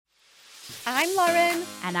I'm Lauren.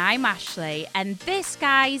 And I'm Ashley. And this,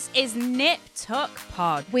 guys, is Nip Tuck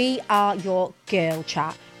Pod. We are your girl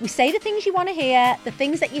chat. We say the things you want to hear, the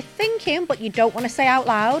things that you're thinking but you don't want to say out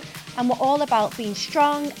loud. And we're all about being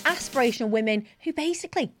strong, aspirational women who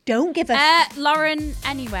basically don't give a... Lauren,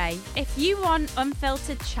 anyway, if you want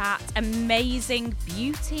unfiltered chat, amazing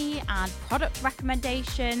beauty and product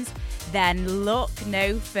recommendations, then look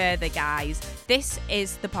no further, guys. This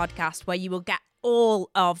is the podcast where you will get all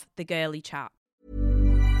of the girly chat.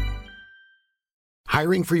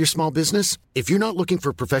 Hiring for your small business? If you're not looking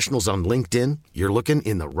for professionals on LinkedIn, you're looking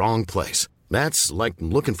in the wrong place. That's like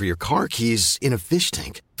looking for your car keys in a fish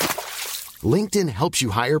tank. LinkedIn helps you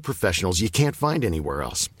hire professionals you can't find anywhere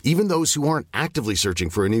else, even those who aren't actively searching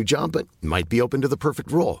for a new job but might be open to the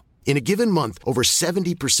perfect role. In a given month, over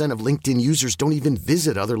 70% of LinkedIn users don't even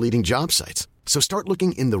visit other leading job sites. So start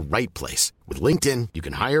looking in the right place. With LinkedIn, you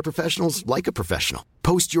can hire professionals like a professional.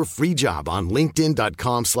 Post your free job on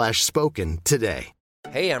linkedin.com/spoken today.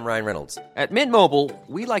 Hey, I'm Ryan Reynolds. At Mint Mobile,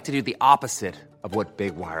 we like to do the opposite of what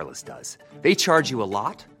Big Wireless does. They charge you a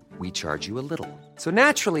lot, we charge you a little. So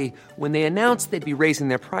naturally, when they announced they'd be raising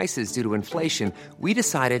their prices due to inflation, we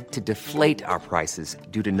decided to deflate our prices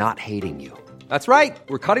due to not hating you. That's right.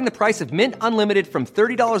 We're cutting the price of Mint Unlimited from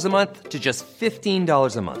 $30 a month to just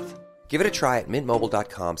 $15 a month. Give it a try at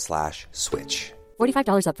mintmobile.com/switch.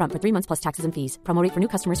 $45 up front for 3 months plus taxes and fees. Promo rate for new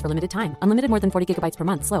customers for limited time. Unlimited more than 40 gigabytes per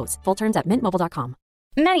month. Slows full terms at mintmobile.com.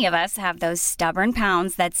 Many of us have those stubborn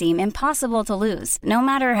pounds that seem impossible to lose, no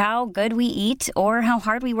matter how good we eat or how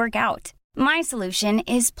hard we work out. My solution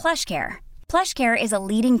is PlushCare. PlushCare is a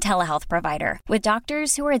leading telehealth provider with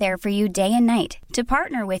doctors who are there for you day and night to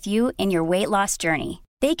partner with you in your weight loss journey.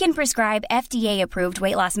 They can prescribe FDA-approved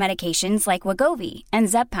weight loss medications like Wegovy and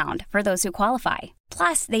Zepbound for those who qualify.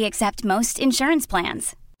 Plus, they accept most insurance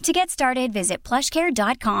plans. To get started, visit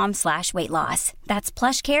plushcare.com/weightloss. That's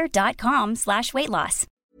plushcare.com/weightloss.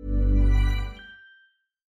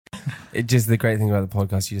 It's just the great thing about the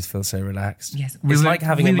podcast, you just feel so relaxed. Yes. It's like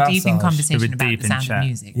having a massage. We were deep in conversation about the sound of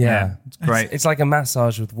music. Yeah. It's great. It's like a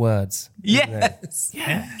massage with words. Yes.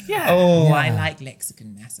 Yeah. Oh, Yeah. I like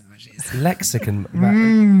lexicon massages. A lexicon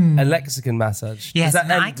massage. Yes, Does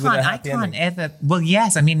that and end with a happy ending? ever. Well,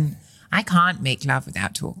 yes, I mean, I can't make love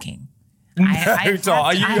without talking. No, I have are you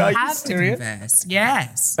to serious? converse.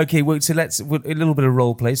 Yes. Okay, well, so let's a little bit of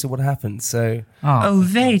role play. So what happens? So Oh,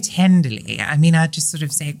 very tenderly. I mean, I just sort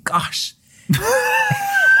of say, "Gosh,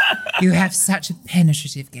 you have such a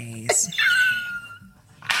penetrative gaze."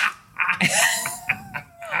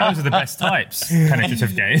 Those are the best types.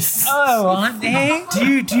 Penetrative gaze. Oh, aren't they?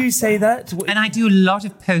 do you say that? And I do a lot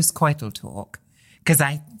of post-coital talk because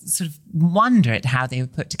I sort of wonder at how they were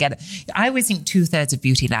put together. I always think 2/3 of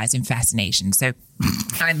beauty lies in fascination. So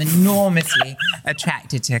I'm enormously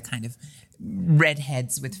attracted to kind of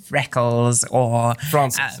redheads with freckles or...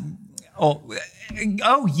 Francis. Or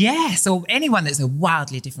yes, or anyone that's a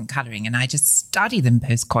wildly different colouring. And I just study them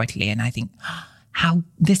post-coitally and I think... how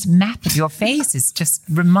this map of your face is just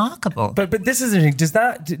remarkable. But this is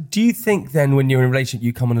interesting. Do you think then when you're in a relationship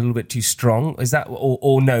you come on a little bit too strong? Is that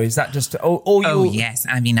or no? Is that just yes.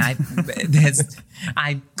 I mean, I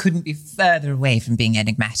couldn't be further away from being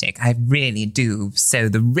enigmatic. I really do sew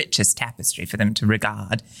the richest tapestry for them to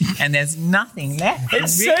regard, and there's nothing left.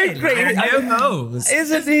 It's really. so great. No holes.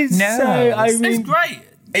 Isn't it? No so holes. I mean, It's great.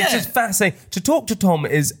 It's just fascinating to talk to Tom.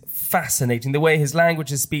 Is fascinating. The way his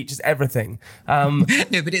language, his speech, is everything. No,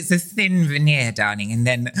 but it's a thin veneer, darling. And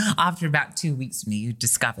then after about 2 weeks from me, you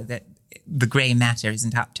discover that the grey matter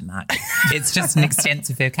isn't up to much. It's just an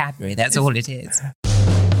extensive vocabulary. That's all it is.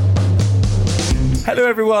 Hello,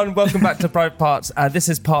 everyone. Welcome back to Private Parts. This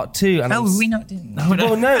is part 2. And Are we not doing that?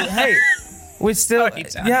 Well, no. Hey. We're still,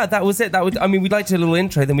 yeah, that was it. I mean, we'd like to do a little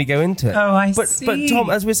intro, then we go into it. Oh, I see. But Tom,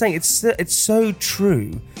 as we're saying, it's so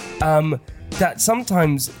true that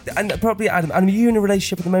sometimes, and probably Adam, are you in a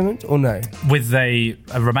relationship at the moment or no? With a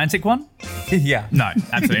romantic one? Yeah. No,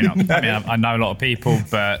 absolutely not. I mean, I know a lot of people,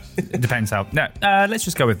 but it depends how. No, let's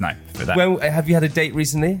just go with no for that. Well, have you had a date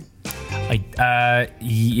recently?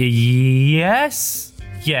 Yes.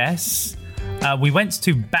 We went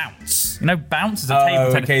to Bounce. You know, Bounce is a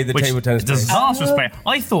table tennis. Okay, the table tennis place. Disastrous place.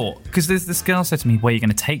 I thought, because this girl said to me, where are you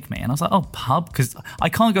going to take me? And I was like, oh, pub, because I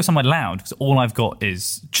can't go somewhere loud because all I've got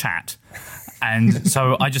is chat. And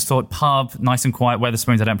so I just thought, pub, nice and quiet,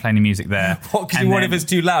 Wetherspoons, I don't play any music there. What, because one of us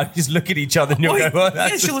too loud, you just look at each other and you'll go, well,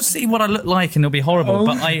 yeah, she'll see what I look like and it'll be horrible.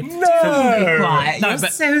 But Quiet. You're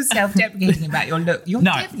so self-deprecating about your look. You're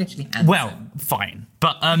definitely handsome. Well, fine.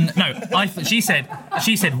 But no, she said,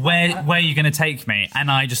 where are you going to take me? And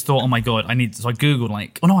I just thought, oh my God, so I Googled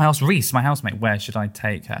I asked Reese, my housemate, where should I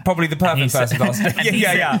take her? Probably the perfect person to ask.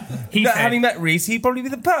 Having met Reese, he'd probably be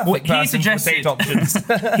the perfect person for date options.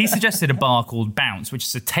 He suggested a bar called Bounce, which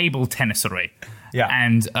is a table tennisery. Yeah.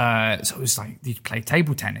 And so it was like, you play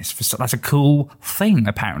table tennis. That's a cool thing,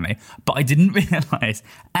 apparently. But I didn't realise,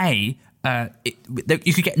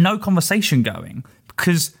 you could get no conversation going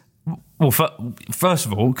because, first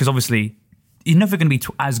of all, because obviously you're never going to be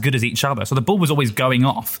as good as each other. So the ball was always going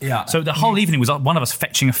off. Yeah. So the whole evening was like one of us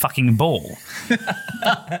fetching a fucking ball.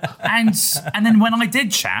 and then when I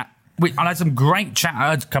did chat, I had some great chat. I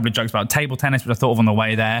heard a couple of jokes about table tennis, which I thought of on the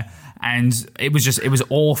way there. And it was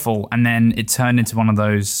awful. And then it turned into one of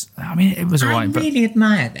those. I mean, it was all right. I really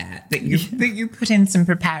admire that you put in some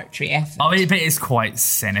preparatory effort. Oh, it is quite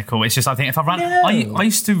cynical. It's just, I think if I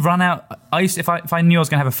used to run out. If I knew I was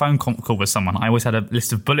going to have a phone call with someone, I always had a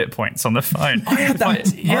list of bullet points on the phone. I had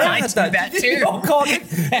that. I had that too. Oh God,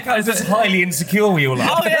 that was highly insecure. We all like.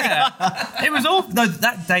 Oh yeah, it was all. No,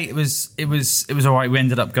 that date it was all right. We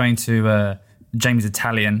ended up going to Jamie's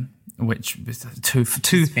Italian. Which was two.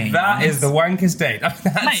 That is the wankest date.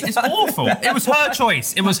 Mate, it's awful. It was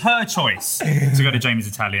her choice. To go to Jamie's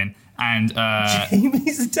Italian. And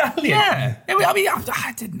Jamie's Italian? Yeah.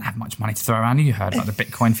 I didn't have much money to throw around. You heard about the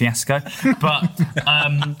Bitcoin fiasco. But,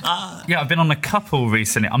 I've been on a couple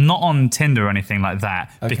recently. I'm not on Tinder or anything like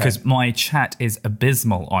that because my chat is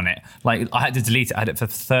abysmal on it. Like, I had to delete it. I had it for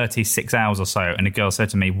 36 hours or so. And a girl said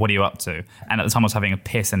to me, what are you up to? And at the time I was having a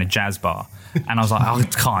piss in a jazz bar. And I was like, I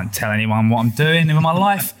can't tell anyone what I'm doing in my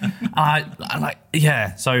life. I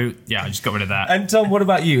just got rid of that. And Tom, what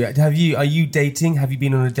about you? Are you dating? Have you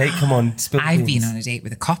been on a date? Come on, spill I've been on a date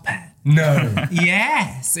with a copper. No.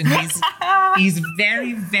 Yes, and he's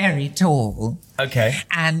very, very tall. Okay.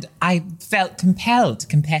 And I felt compelled to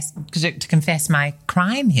confess my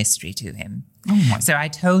crime history to him. Oh my. So I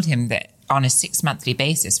told him that on a 6-monthly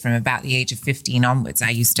basis from about the age of 15 onwards,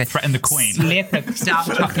 I used to threaten the Queen. Slip a dark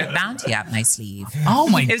chocolate bounty up my sleeve. Oh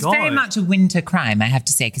my God. It was very much a winter crime, I have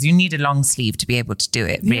to say, because you need a long sleeve to be able to do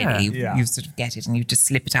it, really. Yeah. You sort of get it and you just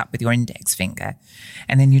slip it up with your index finger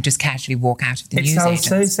and then you just casually walk out of the newsagents. It sounds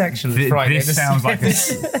so sexual. This sounds like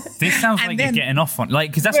you're getting off on,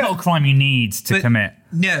 because that's not a crime you need to commit.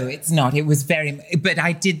 No, it's not. It was but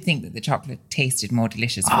I did think that the chocolate tasted more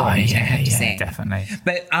delicious for me, I have to say. Definitely.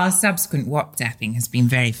 But our subsequent WhatsApping has been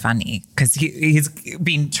very funny because he's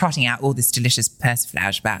been trotting out all this delicious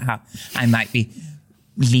persiflage about how I might be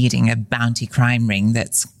leading a bounty crime ring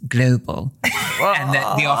that's global and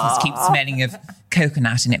that the office keeps smelling of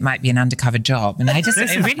coconut and it might be an undercover job. And it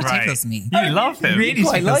really tickles me. You love him. It really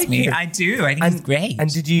tickles me. I do. I think it's great.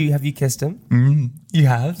 And have you kissed him? You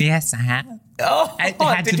have? Yes, I have. Oh, I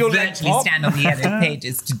had to virtually stand on the yellow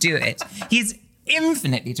pages to do it. He's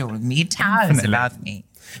infinitely taller than me. He towers above me.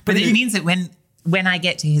 But it means that when I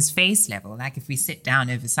get to his face level, like if we sit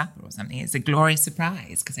down over supper or something, it's a glorious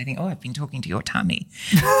surprise because I think, I've been talking to your tummy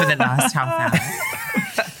for the last half hour.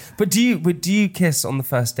 But do you kiss on the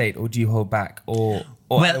first date or do you hold back?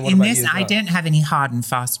 Well, in this, I don't have any hard and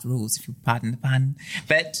fast rules, if you pardon the pun.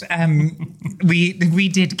 But we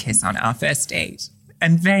did kiss on our first date.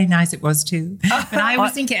 And very nice it was too. But I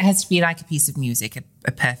always think it has to be like a piece of music,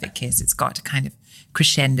 a perfect kiss. It's got to kind of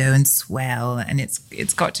crescendo and swell, and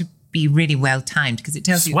it's got to be really well timed because it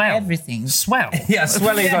tells you everything. Swell? Yeah,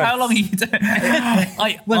 swelling. How long are you doing?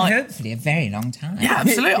 Hopefully a very long time. Yeah,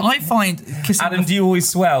 absolutely. I find kissing... Adam, do you always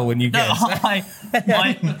swell when you kiss?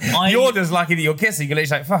 No, you're just lucky that you're kissing. You're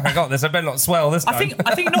literally like, fuck, I got this. I better not swell this time.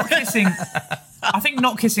 I think not kissing... I think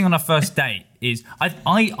not kissing on a first date is...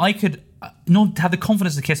 I could... Not to have the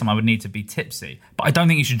confidence to kiss them, I would need to be tipsy. But I don't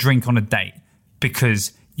think you should drink on a date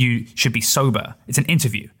because you should be sober. It's an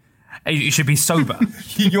interview. You should be sober.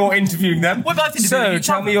 You're interviewing them? So,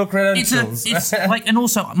 tell me your credentials. It's like, and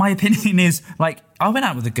also, my opinion is, like, I went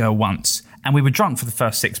out with a girl once and we were drunk for the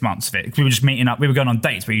first 6 months of it. We were just meeting up. We were going on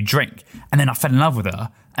dates where you drink. And then I fell in love with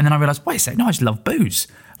her. And then I realised, wait a second, no, I just love booze.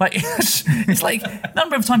 Like, it's like, a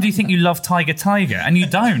number of times you think you love Tiger, and you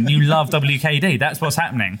don't. You love WKD. That's what's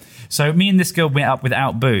happening. So me and this girl went up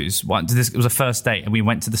without booze. It was a first date, and we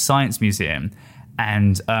went to the Science Museum.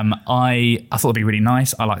 And I thought it'd be really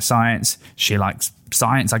nice. I like science. She likes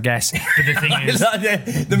science, I guess. But the thing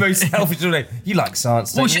is, the most selfish way. You like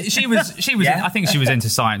science, don't you? she was. Yeah. I think she was into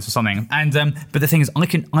science or something. And but the thing is,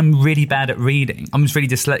 I'm really bad at reading. I'm just really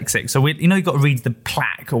dyslexic. So you've got to read the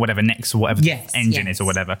plaque or whatever next to whatever the engine is or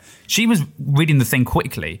whatever. She was reading the thing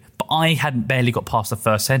quickly, but I hadn't barely got past the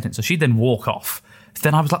first sentence. So she'd then walk off.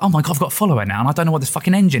 then I was like, oh my God, I've got a follower now and I don't know what this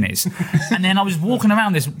fucking engine is. And then I was walking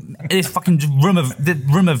around this fucking room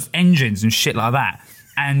of engines and shit like that.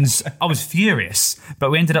 And I was furious,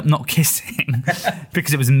 but we ended up not kissing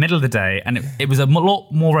because it was the middle of the day and it was a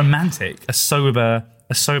lot more romantic, a sober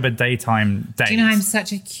daytime date. Do you know, I'm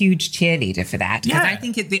such a huge cheerleader for that because I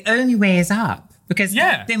think the only way is up. Because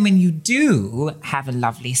then when you do have a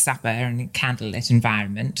lovely supper and a candlelit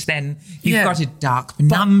environment, then you've got a dark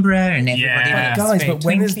penumbra and everybody looks guys, very but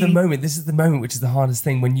when is the twinkly. moment? This is the moment which is the hardest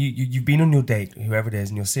thing. When you've been on your date, whoever it is,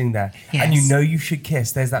 and you're sitting there and you know you should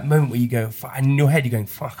kiss. There's that moment where you go, and in your head you're going,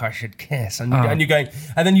 fuck, I should kiss. And you're going,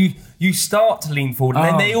 and then you start to lean forward and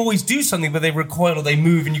then they always do something, but they recoil or they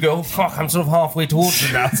move and you go, oh fuck, I'm sort of halfway towards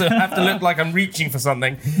them now. So I have to look like I'm reaching for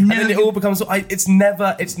something. And then it all becomes, it's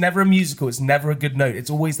never a musical. It's never a good note. It's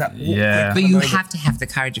always that awkward But you moment. have to have the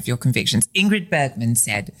courage of your convictions. Ingrid Bergman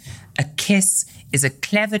said, a kiss is a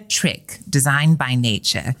clever trick designed by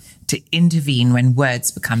nature to intervene when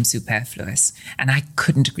words become superfluous. And I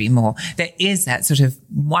couldn't agree more. There is that sort of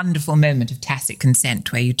wonderful moment of tacit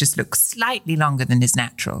consent where you just look slightly longer than is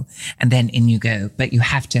natural and then in you go. But you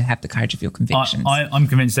have to have the courage of your convictions. I'm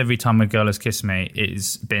convinced every time a girl has kissed me,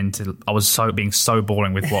 I was being so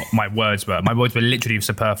boring with what my words were. My words were literally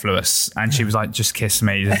superfluous. And she was like, just kiss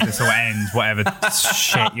me. This will end, whatever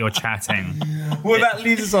shit you're chatting. Well, that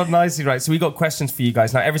leads us on nicely, right? So we got questions for you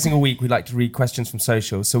guys. Now, every single week we like to read questions from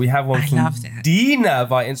social. So we have one from Dina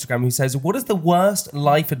via Instagram who says, what is the worst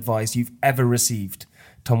life advice you've ever received?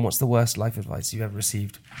 Tom, what's the worst life advice you've ever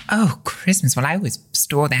received? Oh, Christmas. Well, I always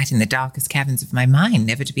store that in the darkest caverns of my mind,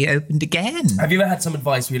 never to be opened again. Have you ever had some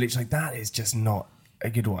advice where you're literally like, that is just not a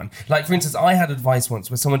good one? Like, for instance, I had advice once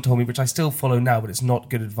where someone told me, which I still follow now, but it's not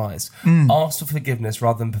good advice. Ask for forgiveness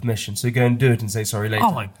rather than permission. So go and do it and say sorry later.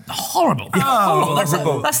 Oh, my, horrible.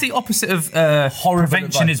 Horrible. That's the opposite of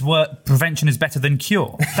prevention is better than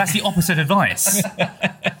cure. That's the opposite advice.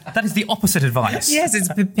 That is the opposite advice. Yes, it's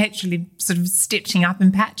perpetually sort of stitching up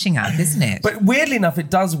and patching up, isn't it? But weirdly enough, it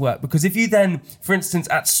does work because if you then, for instance,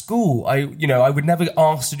 at school, I would never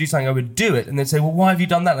ask to do something, I would do it. And they'd say, well, why have you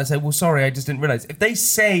done that? And I'd say, well, sorry, I just didn't realise. If they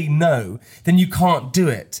say no, then you can't do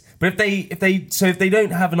it. But if they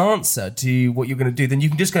don't have an answer to what you're going to do, then you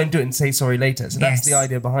can just go and do it and say sorry later. So that's the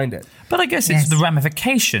idea behind it. But I guess it's the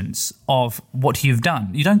ramifications of what you've done.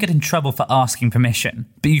 You don't get in trouble for asking permission,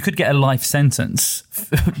 but you could get a life sentence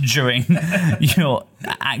during your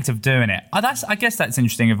act of doing it. I guess that's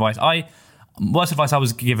interesting advice. Worst advice I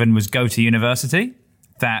was given was go to university.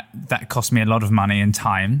 That cost me a lot of money and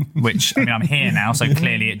time, which, I mean, I'm here now, so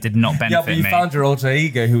clearly it did not benefit me. Yeah, but you found your alter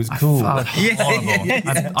ego who was cool. Horrible.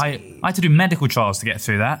 I had to do medical trials to get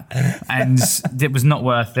through that, and it was not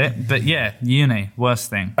worth it. But yeah, uni,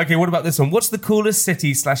 worst thing. Okay, what about this one? What's the coolest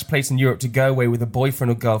city/place in Europe to go away with a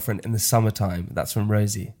boyfriend or girlfriend in the summertime? That's from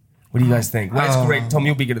Rosie. What do you guys think? Well, it's great. Tom,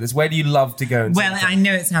 you'll be good at this. Where do you love to go? Well, I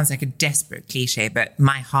know it sounds like a desperate cliche, but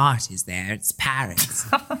my heart is there. It's Paris.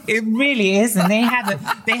 It really is, and they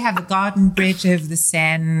have a garden bridge over the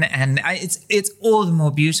Seine, and it's all the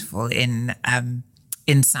more beautiful in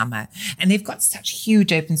summer. And they've got such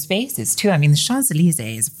huge open spaces too. I mean, the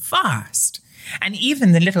Champs-Élysées is vast. And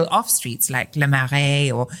even the little off streets like Le Marais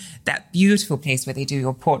or that beautiful place where they do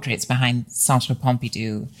your portraits behind Centre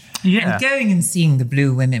Pompidou. Yeah. And going and seeing the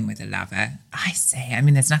blue women with a lover, I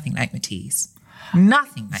mean, there's nothing like Matisse.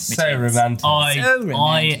 Nothing like Matisse. So romantic. So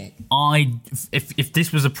romantic. If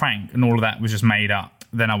this was a prank and all of that was just made up,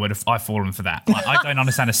 then I've fallen for that. Like, I don't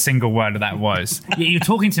understand a single word that was. You're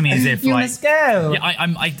talking to me as if you must go. Yeah,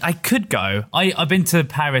 I could go. I've been to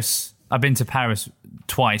Paris.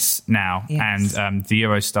 Twice now, yes. And the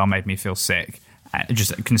Eurostar made me feel sick,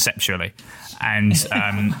 just conceptually, and that's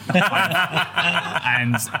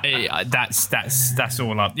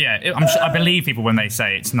all up. Yeah, I believe people when they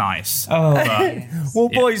say it's nice. Well,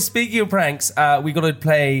 boys, speaking of pranks, we got to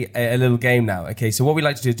play a little game now. Okay, so what we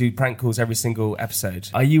like to do prank calls every single episode.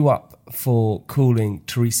 Are you up for calling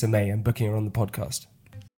Theresa May and booking her on the podcast?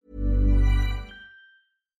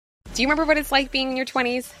 Do you remember what it's like being in your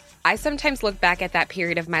 20s? I sometimes look back at that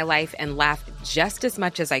period of my life and laugh just as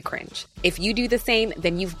much as I cringe. If you do the same,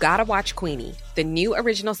 then you've got to watch Queenie, the new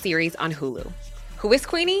original series on Hulu. Who is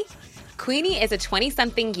Queenie? Queenie is a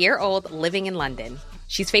 20-something-year-old living in London.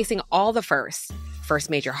 She's facing all the firsts.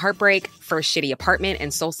 First major heartbreak, first shitty apartment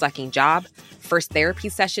and soul-sucking job, first therapy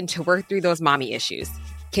session to work through those mommy issues.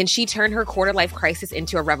 Can she turn her quarter-life crisis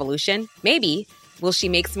into a revolution? Maybe. Will she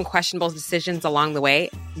make some questionable decisions along the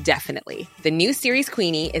way? Definitely. The new series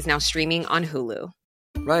Queenie is now streaming on Hulu.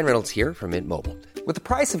 Ryan Reynolds here from Mint Mobile. With the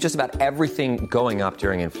price of just about everything going up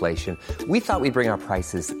during inflation, we thought we'd bring our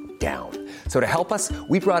prices down. So to help us,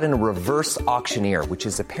 we brought in a reverse auctioneer, which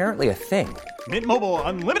is apparently a thing. Mint Mobile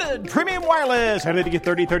Unlimited Premium Wireless. How to get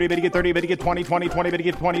 30, 30, bit to get 30, bit to get 20, 20, 20, bit to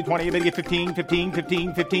get 20, 20, bit to get 15, 15,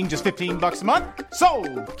 15, 15, just $15 a month?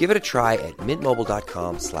 Sold! Give it a try at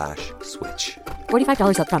mintmobile.com/switch.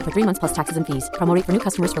 $45 up front for 3 months plus taxes and fees. Promo rate for new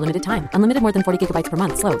customers for limited time. Unlimited more than 40 gigabytes per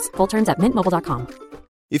month. Slows full terms at mintmobile.com.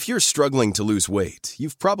 If you're struggling to lose weight,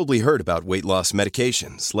 you've probably heard about weight loss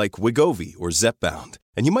medications like Wegovy or Zepbound,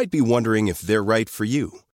 and you might be wondering if they're right for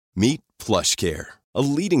you. Meet PlushCare, a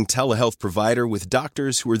leading telehealth provider with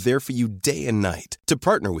doctors who are there for you day and night to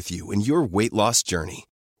partner with you in your weight loss journey.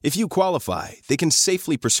 If you qualify, they can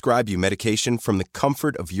safely prescribe you medication from the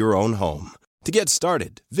comfort of your own home. To get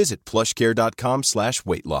started, visit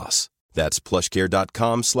plushcare.com/weightloss. That's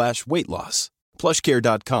plushcare.com/weightloss.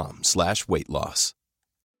 plushcare.com/weightloss.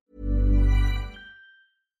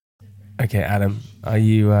 Okay, Adam, are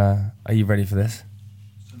you ready for this?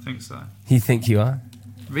 I think so. You think you are?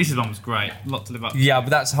 Reese's one was great. A lot to live up to. Yeah,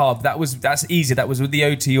 but that's hard. That's easy. That was with the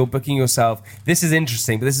OT. You're booking yourself. This is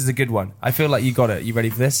interesting, but this is a good one. I feel like you got it. You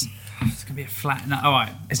ready for this? It's going to be a flat no. All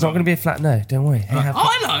right. It's not going to be a flat no. Don't worry. Hey,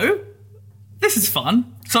 hello. This is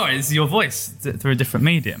fun. Sorry, this is your voice through a different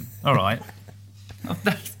medium. All right.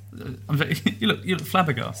 You look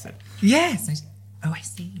flabbergasted. Yes. I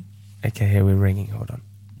see. Okay, here we're ringing. Hold on.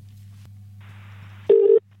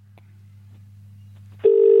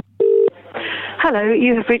 Hello,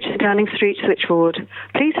 you have reached the Downing Street switchboard.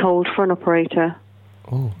 Please hold for an operator.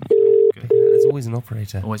 Oh, there's always an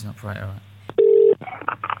operator. Always an operator, right.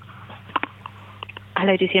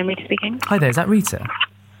 Hello, DCM Rita speaking. Hi there, is that Rita?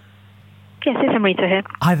 Yes, it's Amrita here.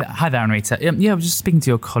 Hi there, Amrita. Yeah, I was just speaking to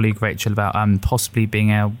your colleague Rachel about possibly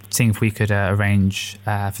seeing if we could arrange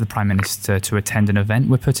for the Prime Minister to attend an event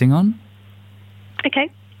we're putting on. Okay.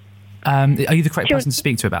 Are you the correct person to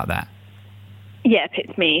speak to about that? Yep,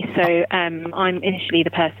 it's me. So I'm initially the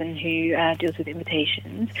person who deals with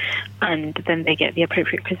invitations, and then they get the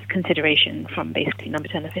appropriate consideration from basically number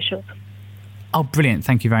 10 officials. Oh, brilliant!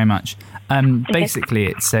 Thank you very much. Okay. Basically,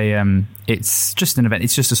 it's just an event.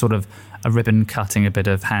 It's just a sort of a ribbon cutting, a bit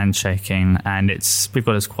of handshaking, and we've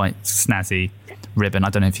got this quite snazzy ribbon. I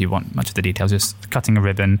don't know if you want much of the details. Just cutting a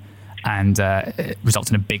ribbon, and it results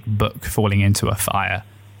in a big book falling into a fire.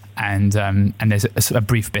 And there's a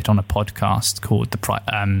brief bit on a podcast called a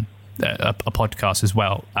podcast as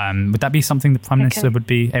well. Would that be something the Prime Minister would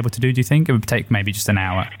be able to do? Do you think it would take maybe just an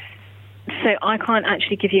hour? So I can't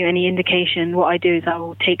actually give you any indication. What I do is I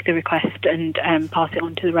will take the request and pass it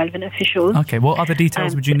on to the relevant officials. Okay. What other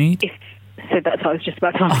details would you need? So that's what I was just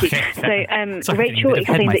about to ask you. So Rachel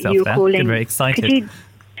explained that you were there. calling. I'm very excited. Could you?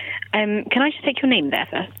 Can I just take your name there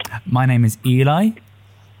first? My name is Eli.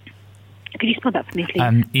 Could you spell that for me,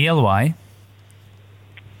 please? ELY.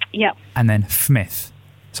 Yeah. And then Smith.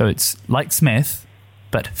 So it's like Smith,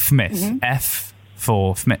 but Smith. Mm-hmm. F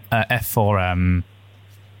for Freddie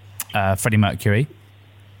Mercury,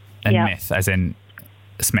 and myth as in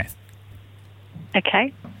Smith.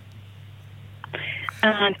 Okay.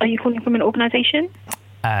 And are you calling from an organisation?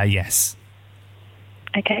 Yes.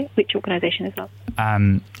 Okay. Which organisation is that?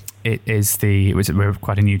 It is we're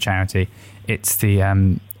quite a new charity. It's the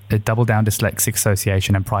Double Down Dyslexic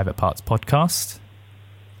Association and Private Parts Podcast.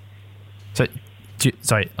 So,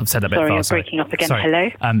 sorry, I've said that a bit fast. Sorry, you're breaking up again.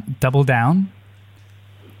 Sorry. Hello? Double Down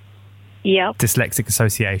Yep. Dyslexic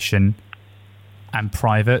Association and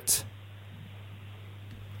Private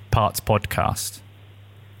Parts Podcast.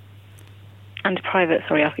 And private,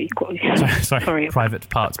 sorry, I thought you got... Sorry, Private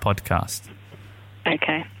Parts Podcast.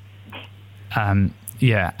 Okay.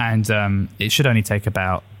 Yeah, and it should only take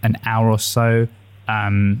about an hour or so.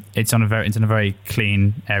 It's in a very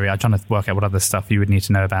clean area. I'm trying to work out what other stuff you would need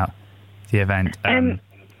to know about the event.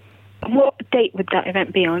 What date would that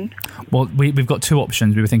event be on? Well, we've got two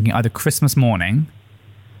options. We were thinking either Christmas morning,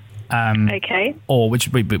 okay, or which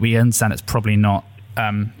we understand it's probably not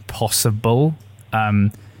possible.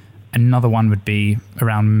 Another one would be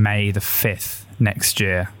around May the 5th next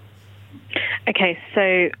year. Okay,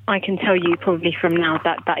 so I can tell you probably from now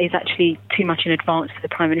that is actually too much in advance for the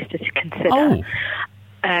Prime Minister to consider. Oh.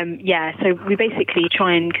 Yeah, so we basically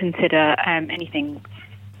try and consider anything,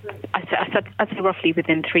 I'd say roughly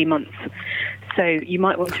within 3 months. So you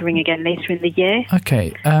might want to ring again later in the year.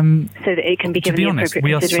 Okay. So that it can be given the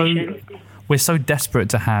appropriate consideration. We're so desperate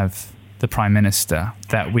to have the Prime Minister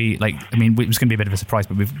that it was going to be a bit of a surprise,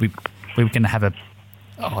 but we were going to have a...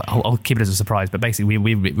 I'll keep it as a surprise, but basically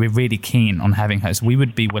we're really keen on having her, so we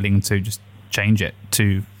would be willing to just change it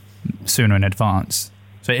to sooner in advance.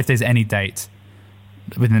 So if there's any date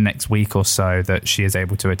within the next week or so that she is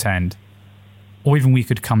able to attend, or even we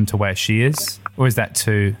could come to where she is, or is that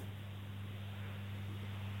too...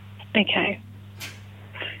 Okay.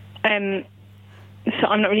 So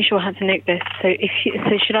I'm not really sure how to note this. So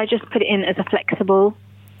should I just put it in as a flexible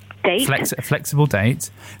date? A flexible date.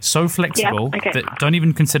 So flexible okay. that don't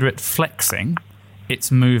even consider it flexing.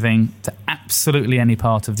 It's moving to absolutely any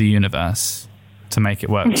part of the universe to make it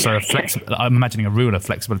work. So I'm imagining a ruler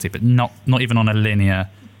flexibility, but not even on a linear.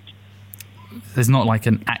 There's not like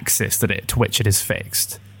an axis to which it is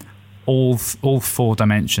fixed. All 4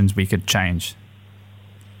 dimensions we could change.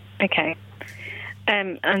 Okay.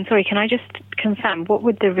 And sorry, can I just confirm, what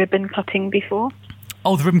would the ribbon cutting be for?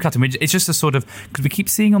 Oh, the ribbon cutting. It's just a sort of... Because we keep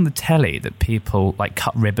seeing on the telly that people like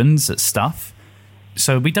cut ribbons at stuff.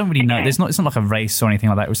 So we don't really know. It's not like a race or anything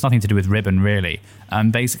like that. It's nothing to do with ribbon, really.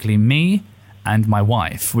 Basically, me and my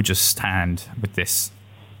wife would just stand with this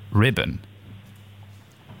ribbon.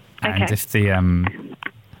 And if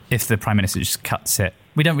the Prime Minister just cuts it,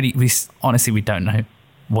 we honestly, we don't know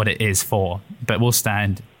what it is for, but we'll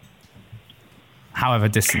stand however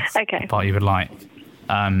distant apart you would like.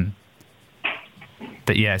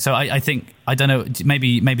 But yeah, so I think, I don't know,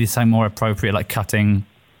 maybe something more appropriate, like cutting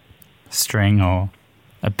string or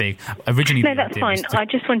a big... Originally, no, that's fine. I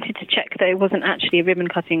just wanted to check that it wasn't actually a ribbon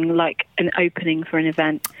cutting, like an opening for an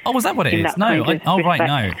event. Oh, was that what it is? No.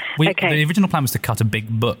 The original plan was to cut a big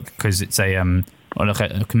book because it's a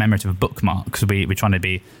commemorative bookmark, because we're trying to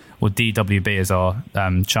be... Well, DWB is our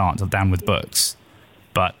chant of Down with Books.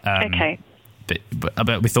 But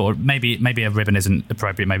we thought maybe a ribbon isn't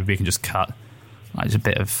appropriate. Maybe we can just cut like just a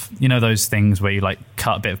bit of, those things where you like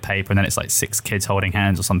cut a bit of paper and then it's like 6 kids holding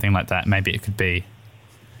hands or something like that. Maybe it could be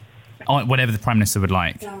whatever the Prime Minister would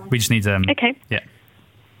like. We just need okay. Yeah.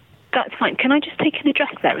 That's fine. Can I just take an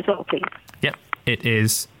address there as well, please? Yep. It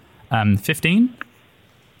is 15.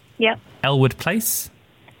 Yep. Elwood Place.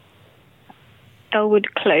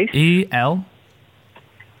 Elwood Close. ELW.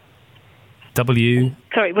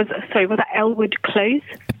 Sorry, was that Elwood Close?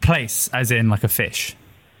 Place, as in like a fish.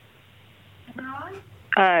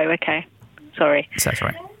 Oh, okay. Sorry. That's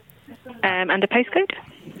right. And a postcode?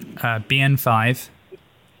 BN5.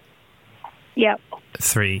 Yep.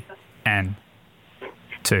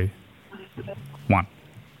 3N2 1.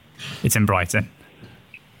 It's in Brighton.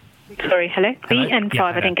 Sorry, hello? BN5, Yeah,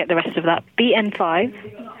 I didn't get the rest of that. BN5.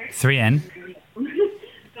 3N.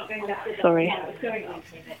 Sorry.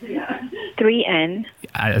 3N.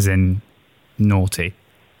 As in naughty.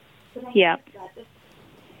 Yeah.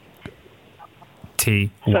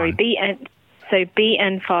 T1. Sorry, BN. So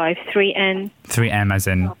BN5, 3N. 3M as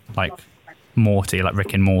in like Morty, like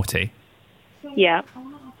Rick and Morty. Yeah.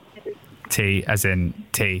 T as in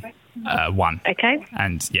T. 1. Okay.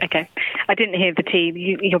 And yeah. Okay. I didn't hear the T.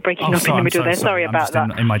 You're breaking up in the middle there. Sorry about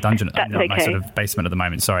that. In my dungeon, That's my okay. sort of basement at the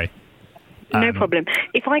moment. Sorry. No problem.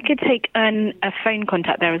 If I could take a phone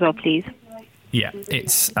contact there as well, please. Yeah,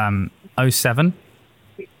 it's 07.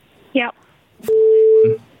 Yeah.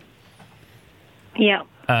 Yeah.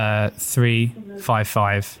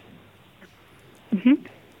 355.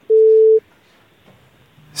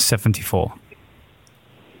 74.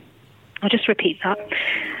 I'll just repeat that.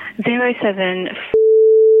 07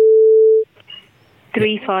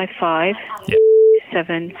 355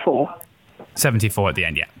 74. 74 at the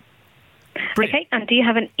end, yeah. Brilliant. Okay, and do you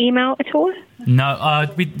have an email at all? No,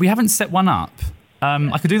 we haven't set one up.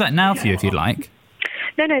 I could do that now for you if you'd like.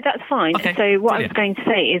 No, that's fine. Okay, so what brilliant. I was going to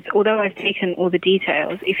say is, although I've taken all the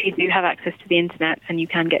details, if you do have access to the internet and you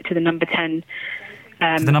can get to the number 10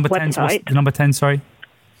 the number website. 10, the number 10, sorry?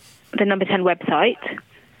 The number 10 website,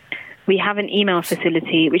 we have an email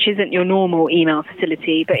facility, which isn't your normal email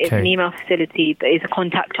facility, but it's an email facility that is a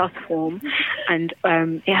contact us form, and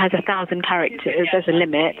it has 1,000 characters as a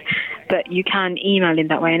limit, but you can email in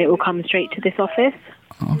that way and it will come straight to this office.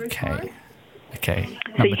 Okay.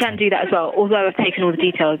 So you can do that as well, although I've taken all the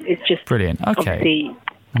details. It's just brilliant. Okay. Obviously,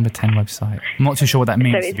 number 10 website. I'm not too sure what that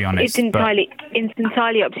means, so to be honest. It's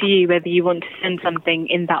entirely up to you whether you want to send something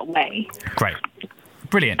in that way. Great.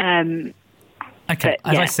 Brilliant. Okay,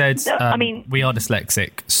 as I said, we are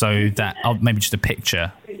dyslexic, so that maybe just a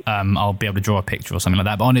picture. I'll be able to draw a picture or something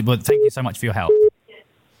like that. But thank you so much for your help.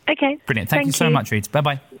 Okay. Brilliant. Thank you so much, Reed.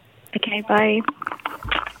 Bye-bye. Okay, bye.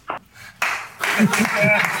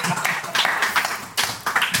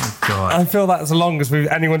 God. I feel that's the longest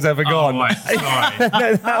anyone's ever gone. Right.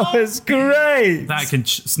 Sorry. That was great. That can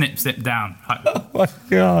snip down. Oh my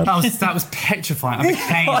God. That was petrifying.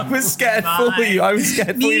 I was scared for you.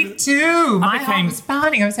 Me too. My heart was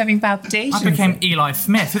pounding. I was having palpitations. I became Eli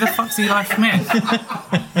Smith. Who the fuck's Eli Smith?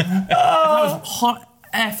 That was hot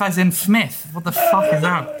F as in Smith. What the fuck is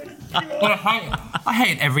that? I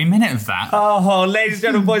hate every minute of that. Oh, ladies and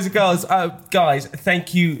gentlemen, boys and girls, guys,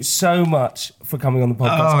 thank you so much for coming on the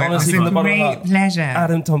podcast. Honestly, it was a great pleasure.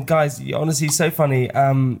 Adam, Tom, guys, honestly, so funny.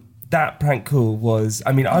 That prank call was,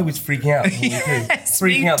 I was freaking out the whole way through.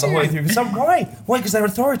 Freaking out the whole way through. Why? Why? Because they're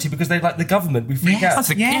authority, because they're like the government. We freak out.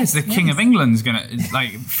 The King of England's going to,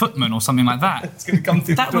 like, footman or something like that. It's going to come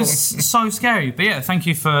through That the door. was so scary. But yeah, thank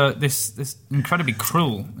you for this incredibly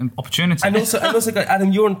cruel opportunity. And also,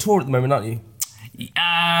 Adam, you're on tour at the moment, aren't you?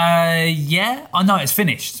 Yeah. Oh, no, it's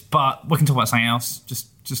finished. But we can talk about something else.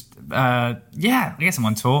 I guess I'm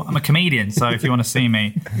on tour. I'm a comedian, so if you want to see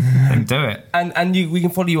me, then do it. And we can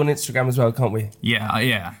follow you on Instagram as well, can't we? Yeah,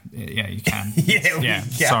 you can. Yeah.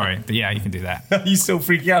 Sorry, but yeah, you can do that. Are you still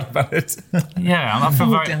freaking out about it? Yeah, I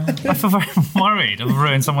feel very worried. I've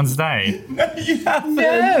ruined someone's day. No, you haven't.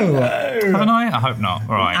 No. Haven't I? I hope not.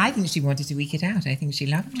 All right. I think she wanted to week it out. I think she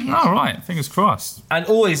loved it. All right, fingers crossed. And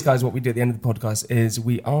always, guys, what we do at the end of the podcast is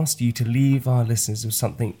we ask you to leave our listeners with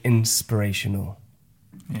something inspirational.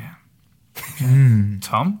 Yeah.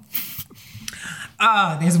 Tom?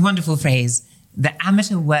 There's a wonderful phrase. The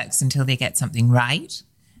amateur works until they get something right,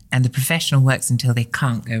 and the professional works until they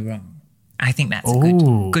can't go wrong. I think that's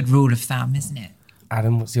a good rule of thumb, isn't it?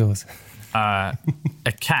 Adam, what's yours? A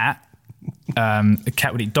cat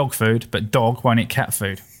would eat dog food, but dog won't eat cat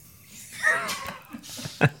food.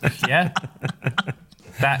 Yeah?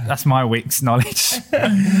 That's my week's knowledge.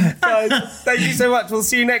 Guys, thank you so much. We'll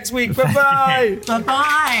see you next week. Bye-bye.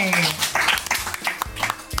 Bye-bye.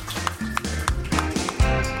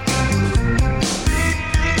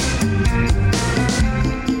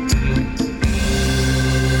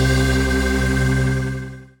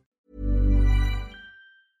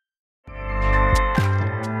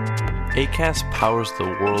 Acast powers the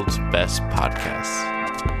world's best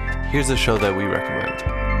podcasts. Here's a show that we recommend.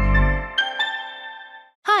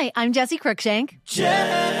 Hi, I'm Jessie Cruikshank. Jessie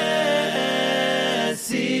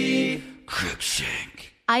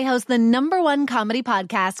Cruikshank. I host the #1 comedy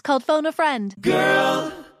podcast called Phone a Friend.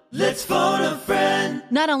 Girl, let's phone a friend.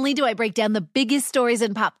 Not only do I break down the biggest stories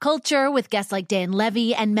in pop culture with guests like Dan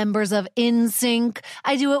Levy and members of NSYNC,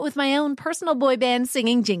 I do it with my own personal boy band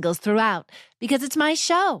singing jingles throughout. Because it's my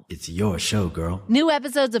show. It's your show, girl. New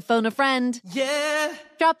episodes of Phone a Friend. Yeah.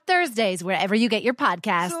 Drop Thursdays wherever you get your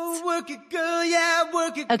podcasts. So work it, girl, yeah,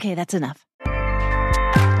 work it. Okay, that's enough.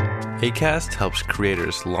 Acast helps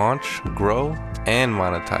creators launch, grow, and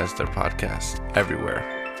monetize their podcasts everywhere.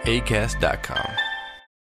 Acast.com.